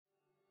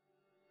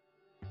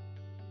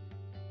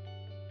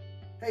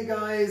Hey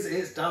guys,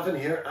 it's Davin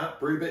here at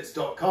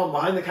brewbits.com.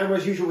 Behind the camera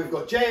as usual we've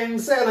got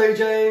James. Say hello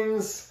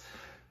James.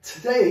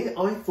 Today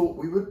I thought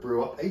we would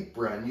brew up a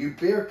brand new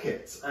beer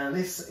kit, and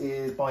this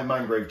is by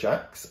Mangrove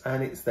Jacks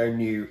and it's their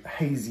new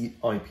Hazy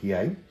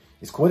IPA.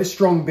 It's quite a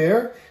strong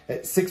beer,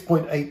 it's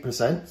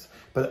 6.8%,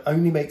 but it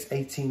only makes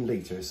 18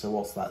 litres, so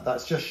what's that?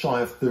 That's just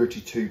shy of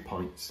 32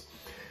 pints.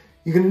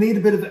 You're going to need a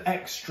bit of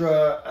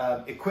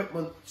extra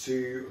equipment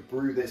to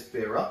brew this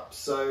beer up.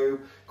 So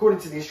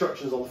according to the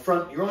instructions on the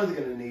front, you're either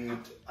going to need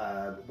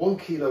 1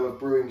 kilo of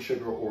brewing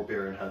sugar or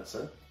beer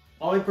enhancer.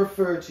 I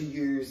prefer to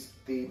use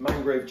the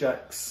Mangrove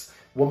Jacks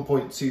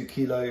 1.2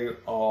 kilo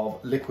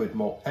of liquid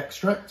malt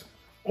extract,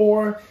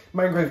 or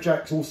Mangrove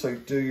Jacks also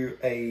do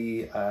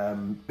a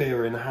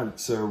beer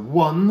enhancer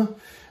 1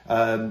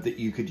 that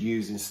you could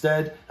use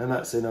instead, and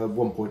that's in a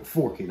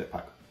 1.4 kilo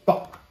pack.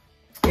 But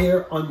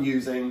here I'm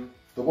using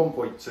the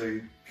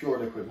 1.2 pure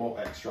liquid malt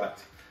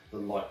extract, the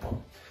light one.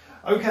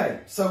 Okay,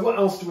 so what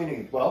else do we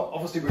need? Well,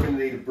 obviously we're going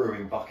to need a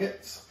brewing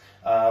bucket.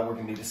 We're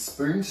going to need a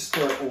spoon to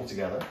stir it all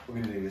together. We're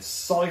going to need a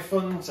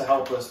siphon to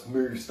help us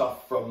move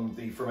stuff from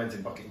the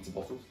fermenting bucket into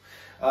bottles.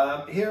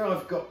 Here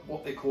I've got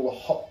what they call a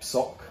hop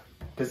sock,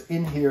 because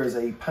in here is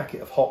a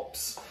packet of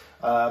hops,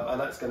 and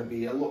that's going to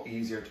be a lot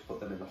easier to put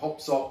them in the hop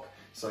sock,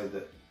 so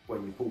that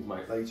when you pull them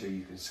out later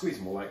you can squeeze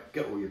them all out,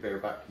 get all your beer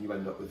back, and you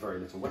end up with very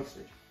little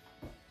wastage.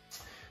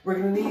 We're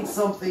going to need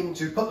something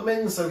to put them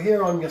in, so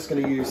here I'm just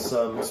going to use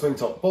some swing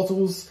top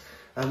bottles,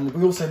 and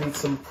we also need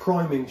some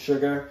priming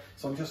sugar,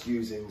 so I'm just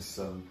using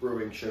some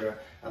brewing sugar,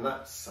 and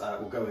that's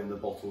will go in the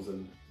bottles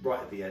and right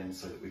at the end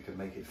so that we can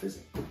make it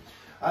fizzy.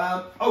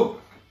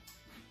 Oh,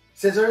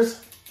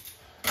 scissors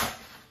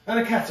and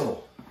a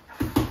kettle.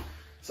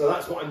 So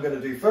that's what I'm going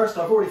to do first.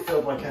 I've already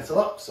filled my kettle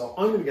up, so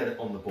I'm going to get it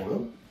on the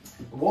boil.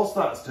 And whilst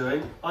that's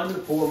doing, I'm going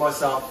to pour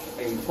myself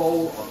a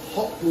bowl of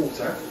hot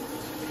water,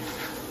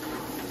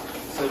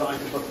 so that I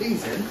can put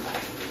these in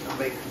and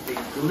make the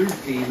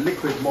gloopy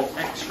liquid malt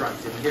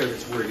extract in here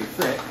that's really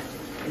thick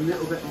a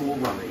little bit more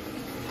runny.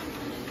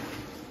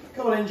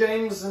 Come on in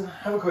James and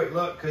have a quick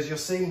look, because you'll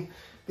see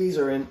these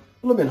are in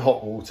blooming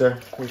hot water.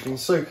 They've been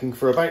soaking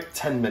for about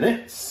 10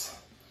 minutes.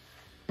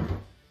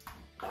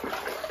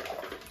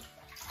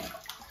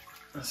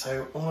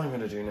 So all I'm going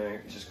to do now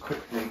is just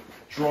quickly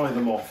dry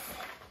them off.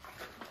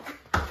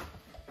 There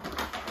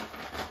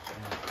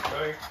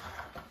we go.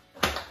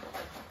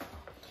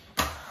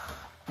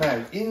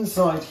 Now,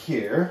 inside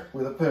here,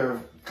 with a pair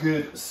of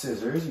good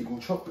scissors, you can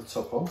chop the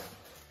top off.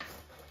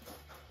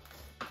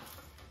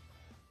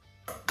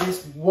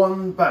 This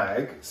one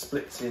bag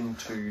splits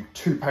into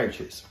 2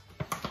 pouches.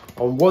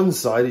 On one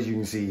side, as you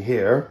can see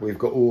here, we've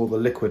got all the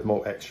liquid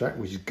malt extract,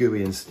 which is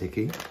gooey and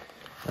sticky.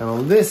 And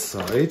on this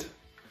side,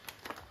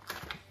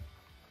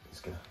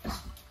 just gonna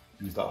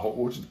use that hot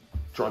water to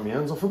dry my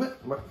hands off a bit.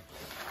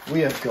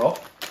 We have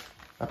got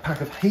a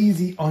pack of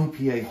Hazy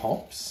IPA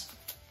hops,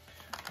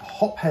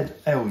 hophead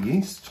ale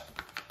yeast,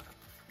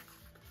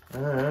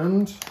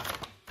 and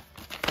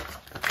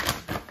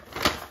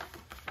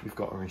we've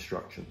got our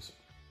instructions.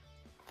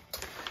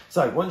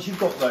 So once you've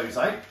got those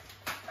out,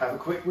 have a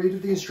quick read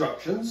of the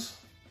instructions.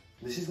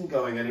 This isn't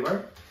going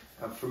anywhere,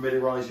 and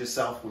familiarise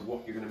yourself with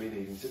what you're going to be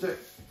needing to do.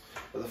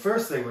 But the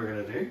first thing we're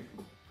going to do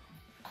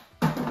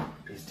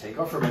is take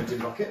our fermenting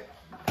bucket,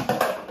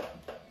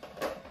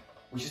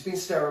 which has been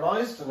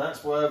sterilised, and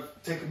that's why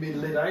I've taken my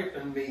lid out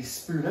and my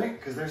spoon out,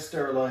 because they're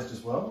sterilised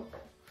as well.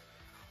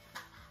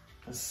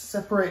 And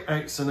separate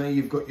out so now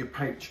you've got your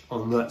pouch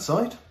on that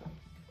side,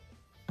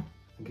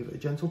 and give it a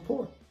gentle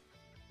pour.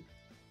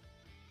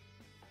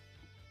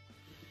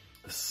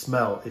 The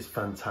smell is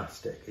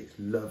fantastic. It's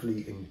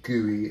lovely and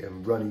gooey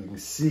and runny. You can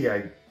see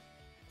how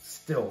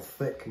still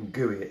thick and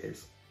gooey it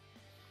is.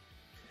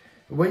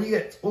 And when you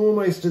get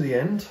almost to the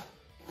end,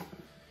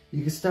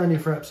 you can stand here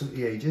for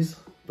absolutely ages,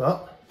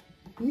 but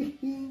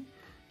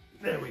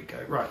there we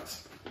go,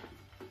 right.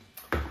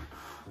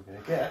 We're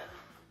going to get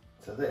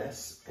to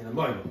this in a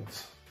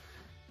moment,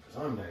 because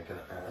I'm now going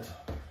to add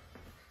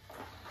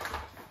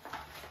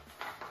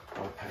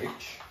my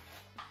pouch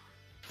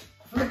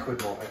of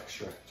liquid malt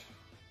extract.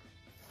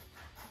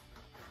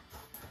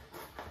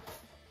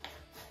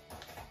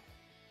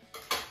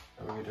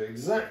 And we're going to do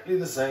exactly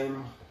the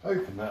same,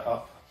 open that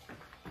up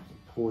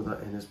and pour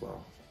that in as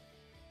well.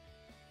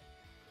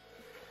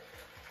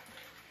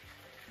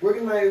 We're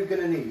now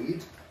going to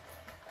need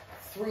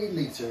 3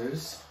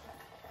 litres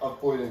of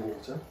boiling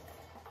water.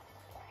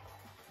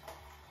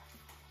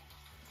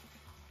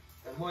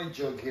 And my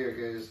jug here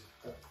goes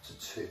up to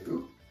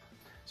 2.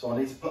 So I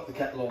need to put the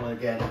kettle on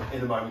again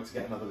in a moment to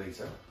get another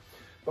litre.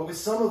 But with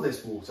some of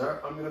this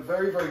water, I'm going to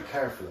very, very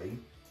carefully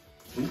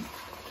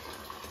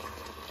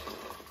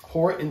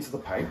pour it into the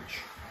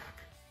pouch,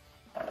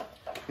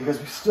 because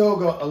we've still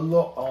got a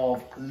lot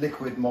of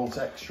liquid malt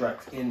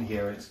extract in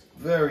here. It's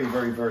very,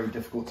 very, very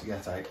difficult to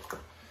get out.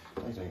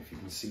 I don't know if you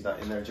can see that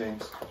in there,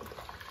 James.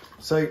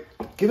 So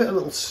give it a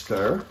little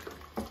stir.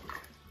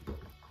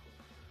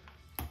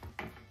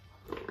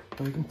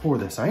 So you can pour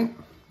this out.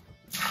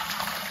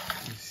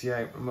 You see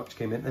how much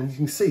came in, and you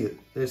can see it.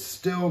 There's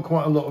still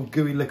quite a lot of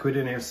gooey liquid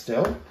in here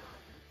still.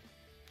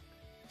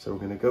 So we're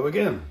going to go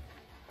again.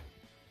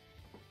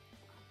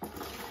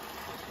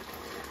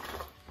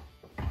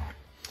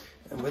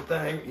 And with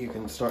that, you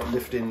can start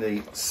lifting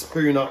the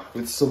spoon up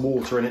with some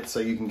water in it so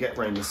you can get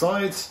round the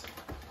sides.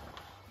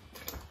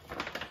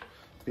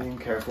 Being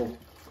careful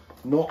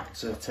not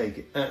to take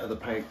it out of the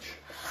pouch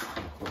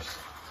or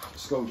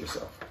scold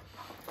yourself.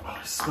 Oh,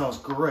 it smells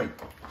great.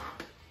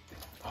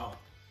 Oh,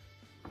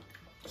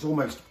 it's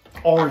almost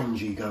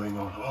orangey going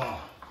on. Oh,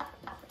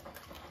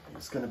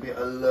 it's going to be a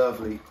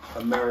lovely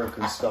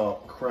American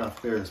style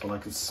craft beer, this one. I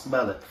can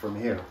smell it from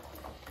here.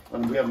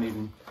 And we haven't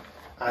even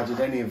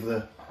added any of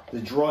the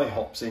dry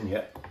hops in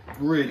yet.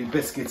 Really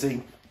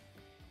biscuity.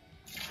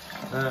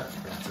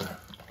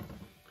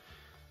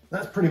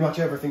 That's pretty much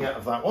everything out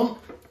of that one.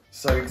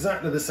 So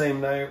exactly the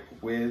same now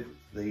with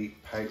the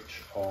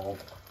pouch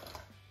of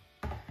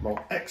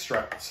malt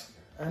extract.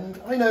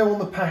 And I know on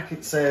the pack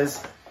it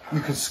says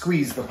you can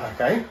squeeze the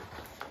pack out,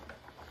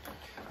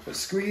 but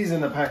squeezing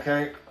the pack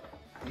out,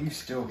 you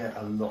still get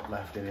a lot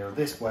left in here.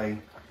 This way,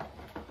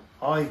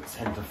 I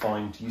tend to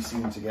find you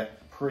seem to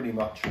get pretty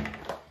much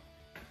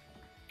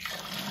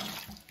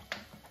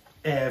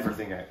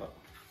everything out.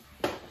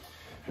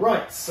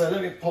 Right, so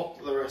let me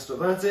pop the rest of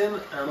that in,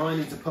 and I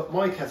need to put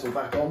my kettle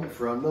back on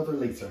for another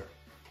litre.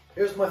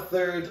 Here's my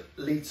 3rd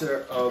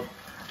litre of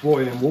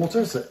boiling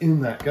water, so in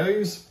that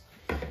goes.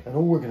 And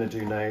all we're going to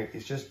do now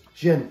is just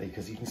gently,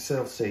 because you can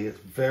still see it's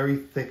very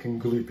thick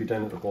and gloopy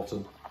down at the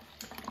bottom.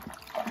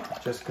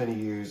 Just going to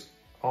use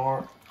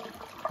our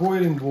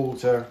boiling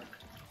water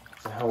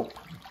to help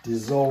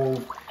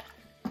dissolve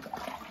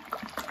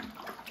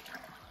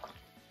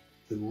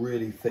the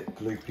really thick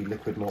gloopy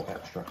liquid malt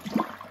extract.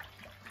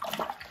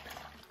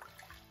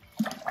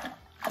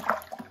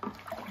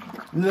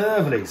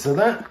 Lovely, so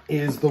that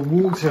is the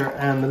water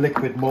and the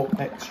liquid malt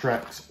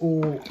extracts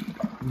all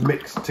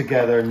mixed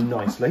together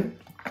nicely.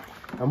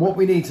 And what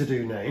we need to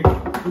do now,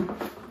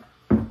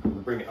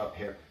 bring it up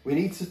here, we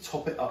need to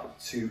top it up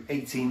to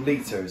 18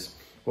 litres.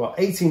 Well,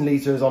 18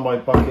 litres on my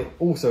bucket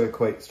also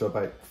equates to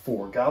about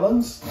 4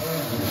 gallons.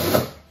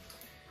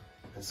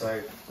 And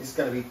so it's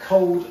going to be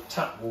cold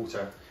tap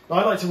water. Now,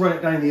 I like to run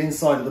it down the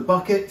inside of the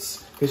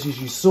buckets, because as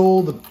you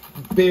saw, the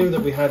beer that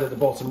we had at the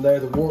bottom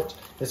there, the wort,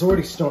 it's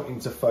already starting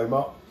to foam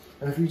up.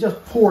 And if you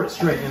just pour it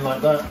straight in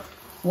like that,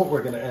 what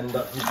we're going to end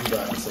up with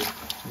that. So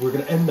we're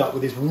going to end up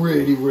with this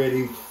really,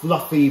 really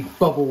fluffy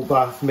bubble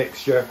bath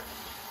mixture.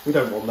 We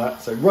don't want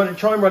that. So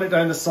try and run it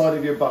down the side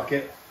of your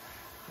bucket,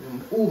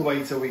 and all the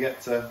way till we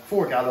get to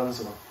 4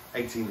 gallons or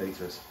 18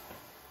 litres.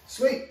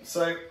 Sweet.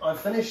 So I've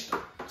finished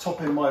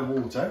topping my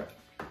water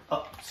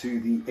up to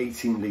the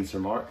 18 litre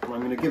mark, and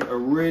I'm going to give it a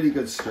really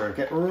good stir.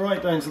 Get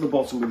right down to the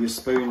bottom with your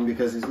spoon,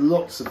 because there's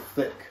lots of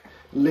thick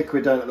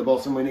liquid down at the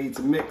bottom. We need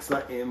to mix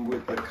that in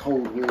with the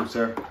cold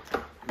water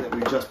that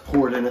we just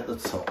poured in at the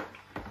top.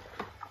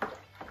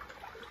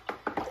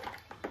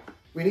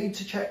 We need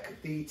to check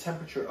the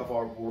temperature of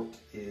our wort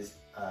is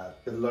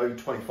below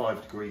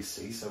 25 degrees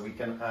C, so we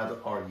can add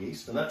our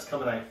yeast, and that's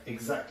coming out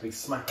exactly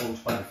smack on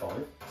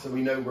 25, so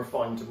we know we're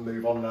fine to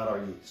move on and add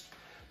our yeast.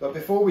 But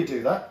before we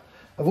do that,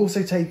 I've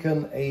also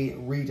taken a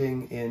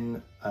reading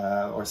in,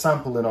 or a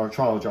sample in our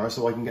trial jar,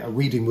 so I can get a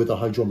reading with a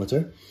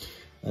hydrometer.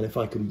 And if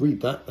I can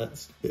read that,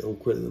 that's a bit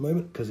awkward at the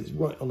moment because it's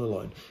right on the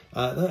line.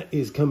 That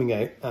is coming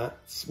out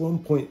at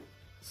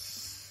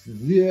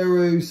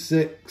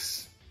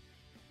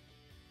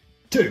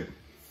 1.062.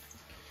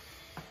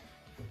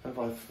 And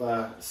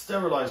I've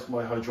sterilised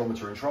my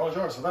hydrometer and trial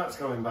jar, so that's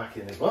going back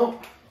in as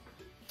well.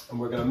 And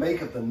we're going to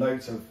make up the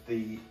note of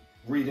the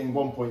reading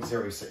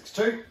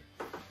 1.062.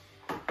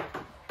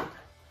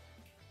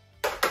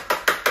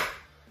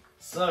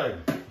 So,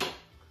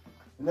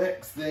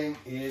 next thing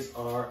is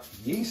our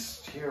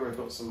yeast. Here we've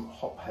got some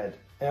hophead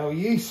ale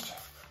yeast.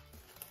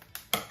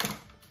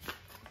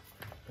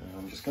 And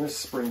I'm just going to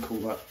sprinkle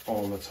that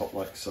on the top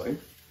like so.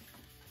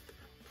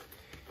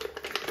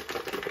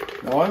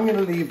 Now I'm going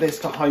to leave this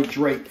to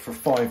hydrate for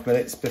 5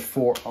 minutes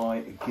before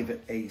I give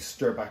it a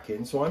stir back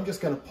in. So I'm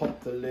just going to pop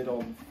the lid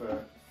on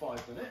for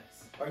 5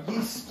 minutes. Our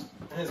yeast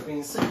has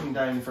been sitting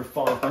down for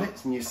 5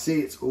 minutes, and you see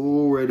it's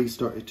already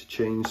started to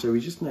change. So we're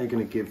just now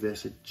going to give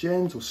this a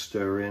gentle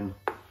stir in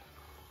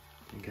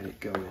and get it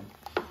going.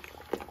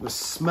 The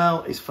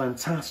smell is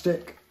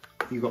fantastic.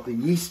 You've got the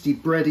yeasty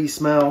bready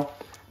smell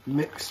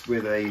mixed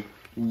with a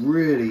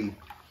really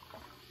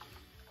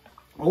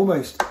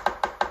almost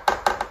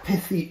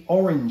pithy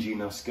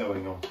oranginess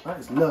going on. That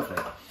is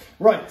lovely.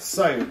 Right,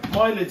 so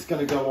my lid's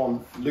going to go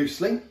on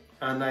loosely,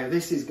 and now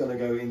this is going to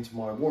go into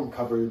my warm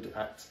cupboard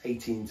at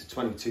 18 to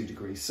 22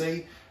 degrees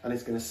C, and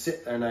it's going to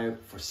sit there now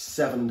for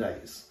 7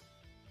 days.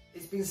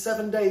 It's been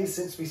 7 days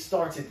since we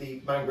started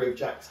the Mangrove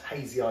Jacks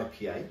Hazy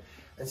IPA,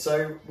 and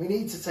so we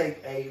need to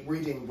take a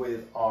reading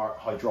with our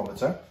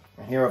hydrometer.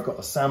 And here I've got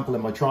a sample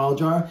in my trial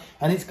jar,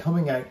 and it's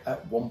coming out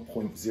at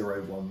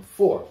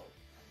 1.014.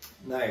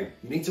 Now,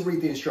 you need to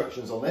read the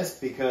instructions on this,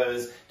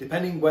 because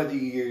depending whether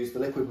you use the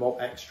liquid malt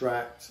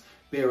extract,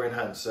 beer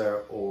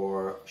enhancer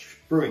or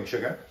brewing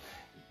sugar,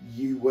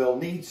 you will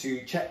need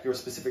to check your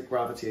specific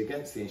gravity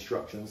against the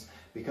instructions.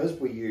 Because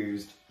we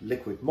used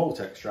liquid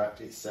malt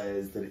extract, it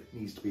says that it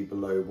needs to be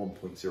below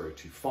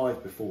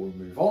 1.025 before we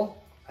move on,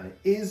 and it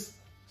is,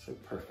 so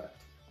perfect.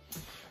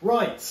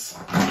 Right,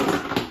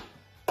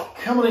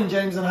 come on in,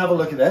 James, and have a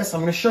look at this. I'm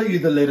going to show you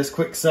the lid a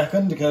quick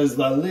second because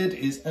the lid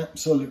is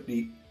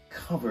absolutely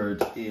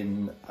covered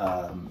in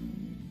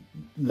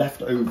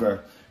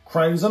leftover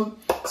krausen.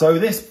 So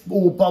this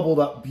all bubbled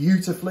up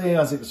beautifully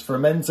as it was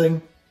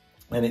fermenting,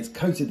 and it's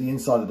coated the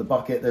inside of the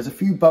bucket. There's a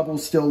few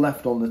bubbles still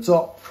left on the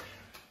top.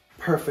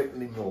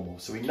 Perfectly normal.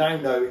 So we now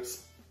know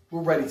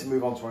we're ready to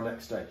move on to our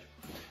next stage.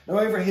 Now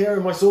over here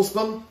in my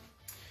saucepan,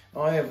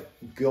 I have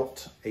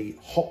got a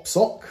hop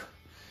sock.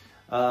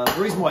 The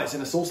reason why it's in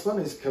a saucepan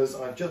is because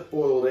I've just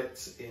boiled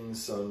it in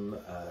some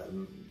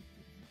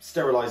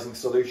sterilising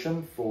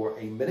solution for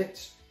a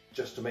minute,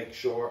 just to make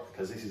sure,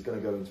 because this is going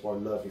to go into our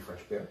lovely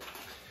fresh beer.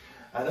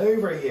 And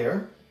over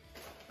here,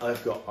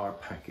 I've got our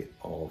packet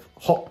of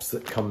hops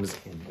that comes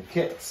in the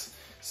kits.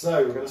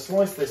 So we're going to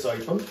slice this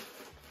open.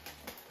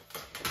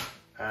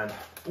 And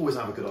always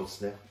have a good old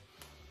sniff.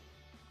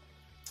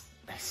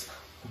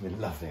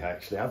 Lovely,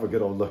 actually. Have a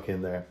good old look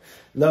in there.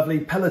 Lovely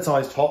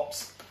pelletized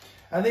hops.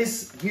 And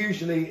this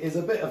usually is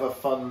a bit of a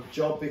fun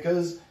job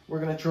because we're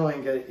going to try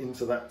and get it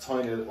into that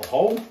tiny little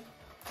hole.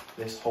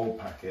 This whole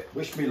packet.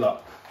 Wish me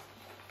luck.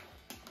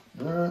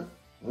 Getting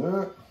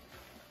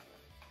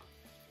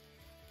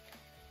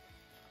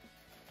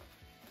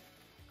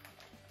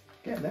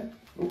there.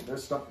 Oh,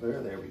 there's stuff there.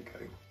 There we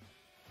go.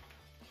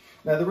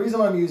 Now, the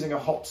reason I'm using a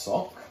hop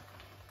sock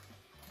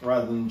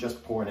rather than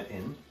just pouring it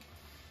in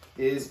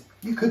is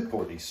you could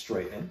pour these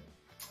straight in,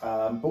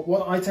 but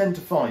what I tend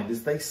to find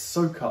is they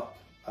soak up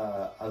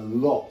a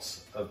lot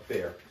of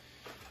beer.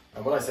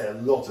 And when I say a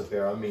lot of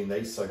beer, I mean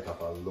they soak up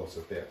a lot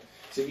of beer.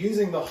 So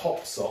using the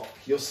hop sock,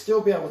 you'll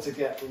still be able to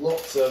get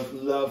lots of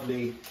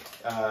lovely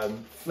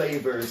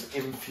flavours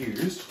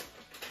infused.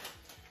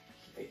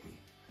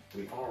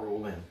 We are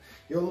all in.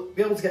 You'll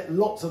be able to get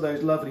lots of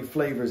those lovely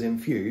flavours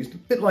infused, a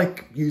bit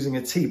like using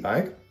a tea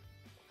bag.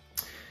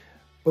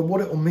 But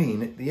what it will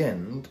mean at the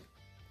end,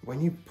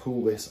 when you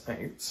pull this out,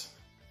 is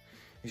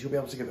you'll be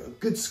able to give it a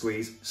good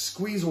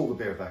squeeze all the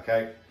beer back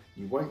out.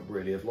 You won't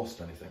really have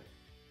lost anything.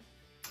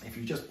 If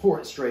you just pour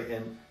it straight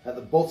in, at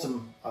the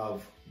bottom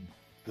of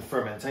the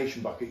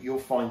fermentation bucket, you'll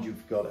find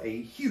you've got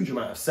a huge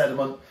amount of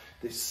sediment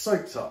that's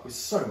soaked up with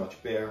so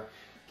much beer.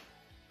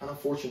 And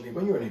unfortunately,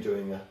 when you're only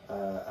doing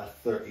a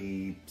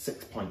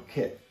 36 pint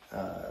kit,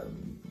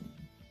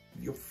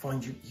 you'll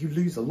find you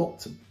lose a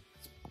lot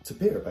to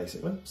beer,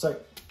 basically. So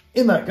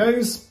in that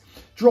goes,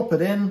 drop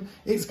it in.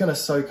 It's going to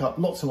soak up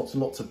lots and lots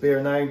and lots of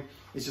beer now.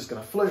 It's just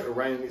going to float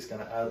around. It's going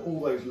to add all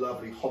those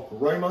lovely hop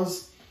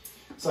aromas.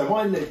 So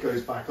my lid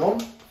goes back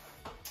on.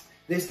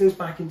 This goes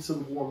back into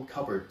the warm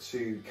cupboard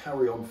to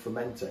carry on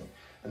fermenting.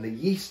 And the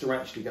yeast are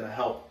actually going to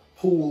help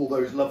pull all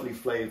those lovely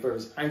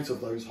flavours out of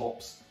those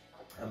hops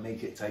and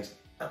make it taste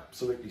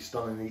absolutely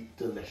stunningly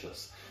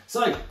delicious.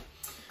 So,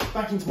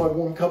 back into my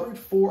warm cupboard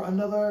for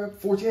another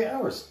 48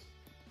 hours.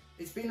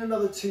 It's been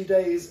another 2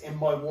 days in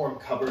my warm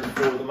cupboard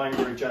for the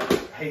Mangrove Jacks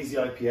Hazy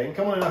IPA. And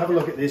come on and have a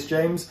look at this,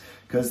 James,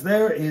 because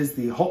there is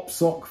the hop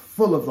sock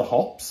full of the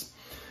hops.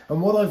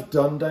 And what I've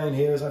done down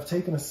here is I've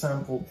taken a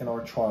sample in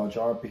our trial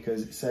jar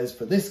because it says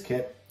for this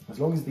kit, as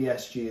long as the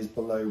SG is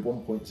below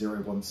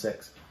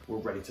 1.016, we're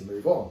ready to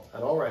move on.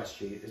 And our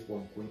SG is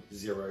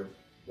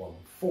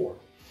 1.014.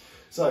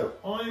 So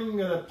I'm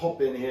going to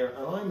pop in here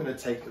and I'm going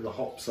to take the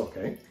hop sock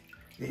out.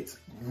 It's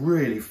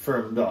really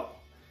firmed up.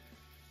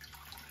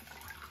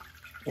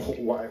 Oh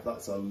wow,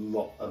 that's a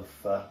lot of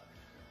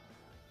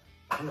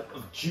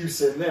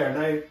juice in there.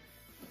 Now,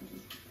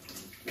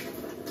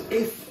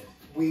 if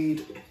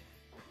we'd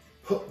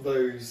put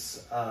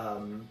those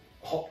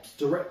hops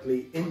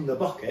directly in the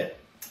bucket,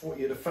 what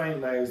you'd have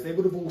found now is they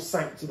would have all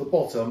sank to the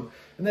bottom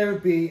and there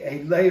would be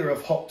a layer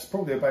of hops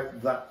probably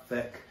about that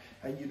thick,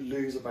 and you'd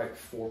lose about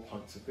 4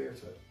 pints of beer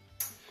to it.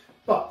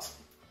 But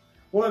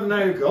what I've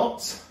now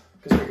got,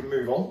 because we can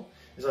move on,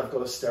 is I've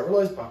got a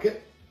sterilised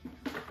bucket,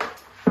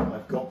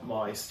 I've got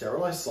my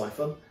sterilised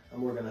siphon,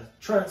 and we're going to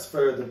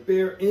transfer the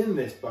beer in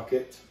this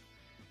bucket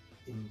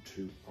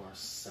into our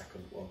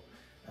second one.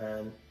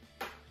 And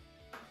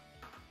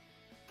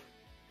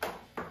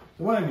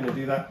the way I'm going to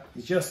do that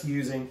is just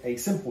using a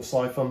simple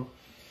siphon.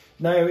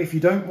 Now, if you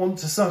don't want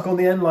to suck on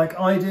the end like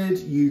I did,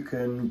 you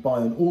can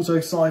buy an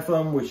auto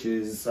siphon, which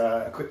is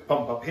a quick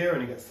pump up here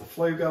and it gets the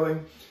flow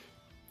going.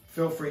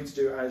 Feel free to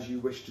do as you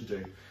wish to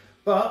do.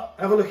 But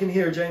have a look in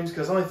here, James,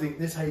 because I think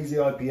this Hazy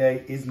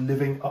IPA is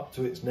living up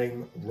to its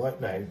name right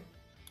now.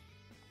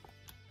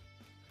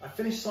 I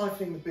finished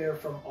siphoning the beer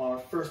from our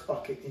first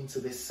bucket into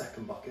this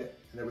second bucket.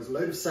 And there was a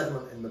load of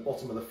sediment in the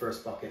bottom of the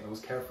first bucket and I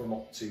was careful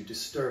not to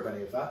disturb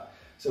any of that.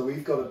 So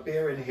we've got a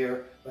beer in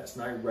here that's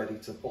now ready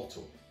to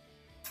bottle.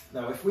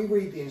 Now, if we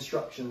read the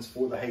instructions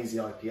for the Hazy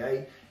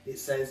IPA, it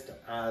says to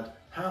add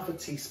half a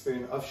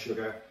teaspoon of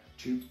sugar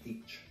to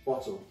each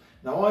bottle.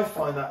 Now I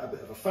find that a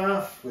bit of a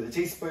faff with a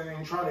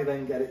teaspoon, trying to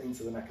then get it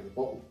into the neck of the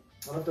bottle.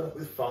 And I've done it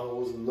with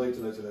funnels and loads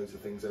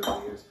of things over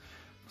the years.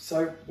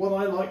 So what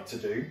I like to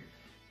do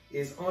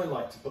is I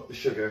like to put the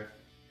sugar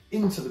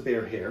into the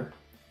beer here,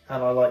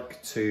 and I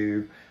like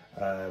to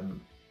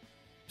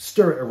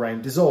stir it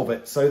around, dissolve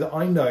it, so that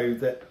I know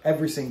that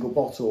every single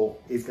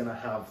bottle is going to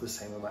have the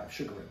same amount of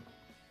sugar in.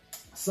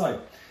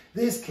 So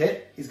this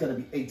kit is going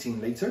to be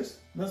 18 litres.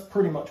 That's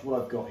pretty much what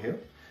I've got here.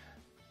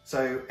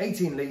 So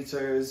 18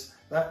 litres,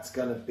 that's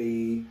going to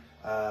be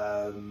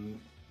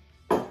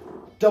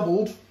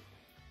doubled,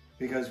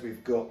 because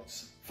we've got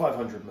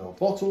 500 ml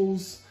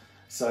bottles.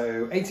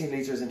 So 18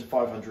 litres into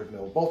 500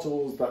 ml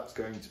bottles, that's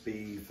going to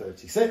be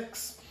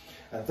 36.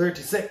 And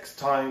 36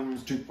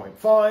 times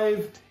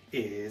 2.5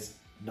 is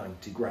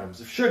 90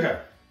 grams of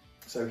sugar.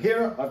 So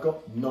here I've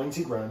got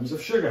 90 grams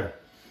of sugar.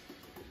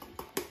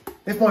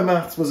 If my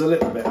maths was a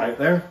little bit out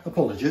there,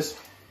 apologies.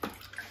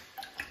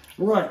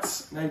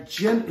 Right, now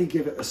gently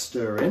give it a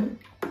stir in,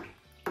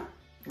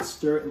 and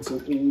stir it until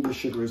all the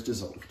sugar is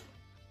dissolved.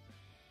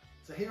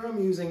 So here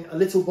I'm using a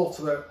little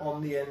bottler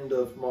on the end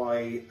of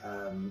my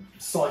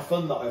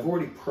siphon that I've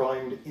already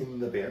primed in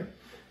the beer.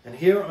 And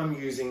here I'm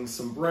using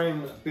some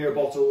brown beer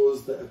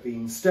bottles that have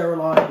been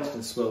sterilised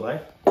and swilled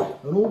out.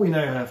 And all we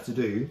now have to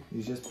do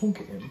is just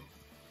plonk it in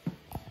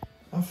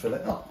and fill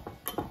it up.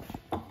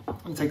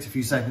 It takes a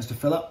few seconds to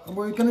fill up, and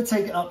we're going to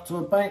take it up to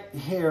about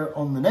here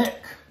on the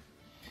neck,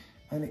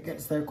 and it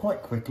gets there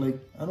quite quickly.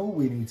 And all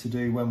we need to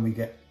do when we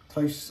get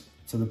close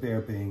to the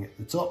beer being at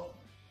the top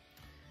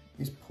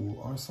is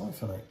pour our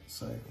siphon out.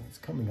 So it's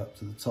coming up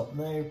to the top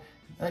now.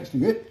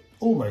 Actually good,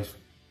 almost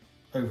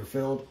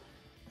overfilled,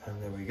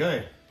 and there we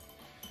go.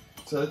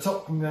 So the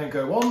top can now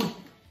go on,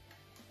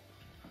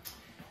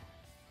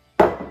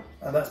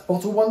 and that's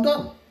bottle one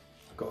done.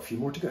 I've got a few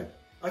more to go.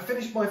 I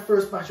finished my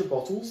first batch of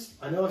bottles.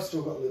 I know I've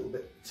still got a little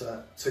bit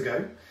to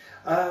go,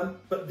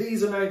 but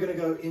these are now going to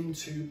go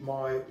into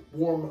my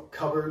warm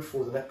cupboard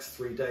for the next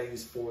 3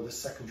 days for the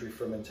secondary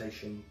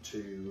fermentation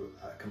to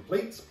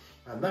complete.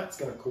 And that's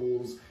going to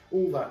cause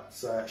all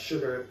that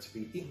sugar to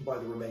be eaten by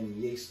the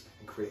remaining yeast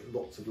and create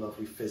lots of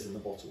lovely fizz in the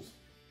bottles.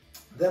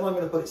 Then I'm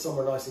going to put it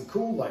somewhere nice and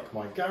cool, like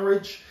my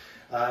garage,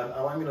 and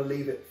I'm going to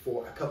leave it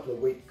for a couple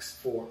of weeks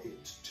for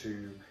it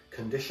to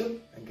condition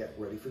and get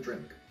ready for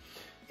drink.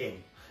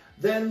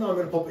 Then I'm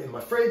going to pop it in my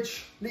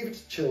fridge, leave it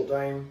to chill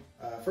down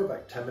for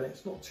about 10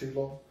 minutes, not too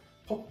long,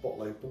 pop the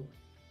bottle open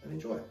and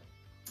enjoy it.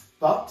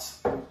 But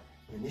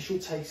the initial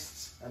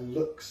tastes and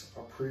looks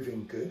are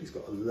proving good. He's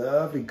got a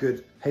lovely,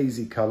 good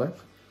hazy colour.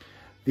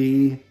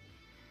 The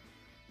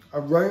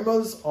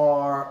aromas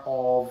are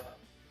of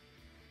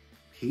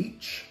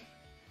peach,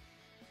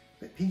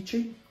 a bit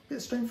peachy, a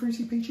bit stone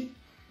fruity peachy.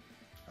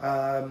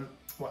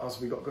 What else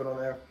have we got going on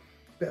there?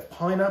 A bit of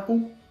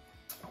pineapple.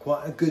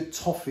 Quite a good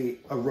toffee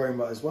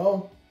aroma as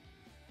well.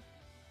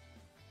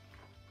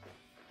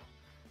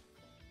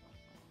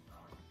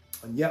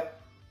 And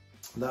yep,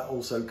 that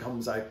also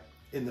comes out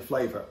in the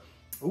flavour.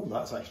 Oh,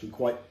 that's actually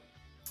quite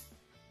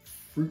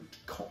fruit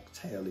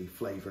cocktail-y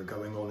flavour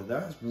going on in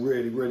there. It's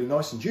really, really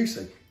nice and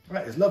juicy.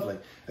 That is lovely.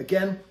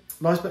 Again,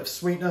 nice bit of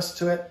sweetness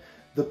to it.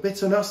 The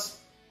bitterness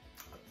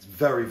is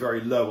very,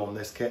 very low on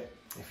this kit.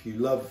 If you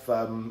love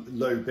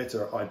low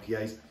bitter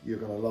IPAs, you're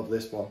going to love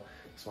this one.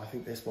 So I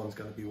think this one's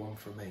going to be one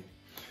for me.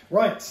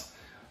 Right,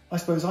 I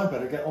suppose I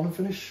better get on and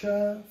finish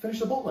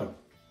the bottling.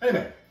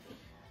 Anyway,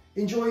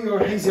 enjoy your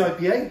Hazy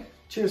IPA.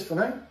 Cheers for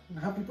now, and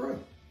happy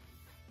brewing.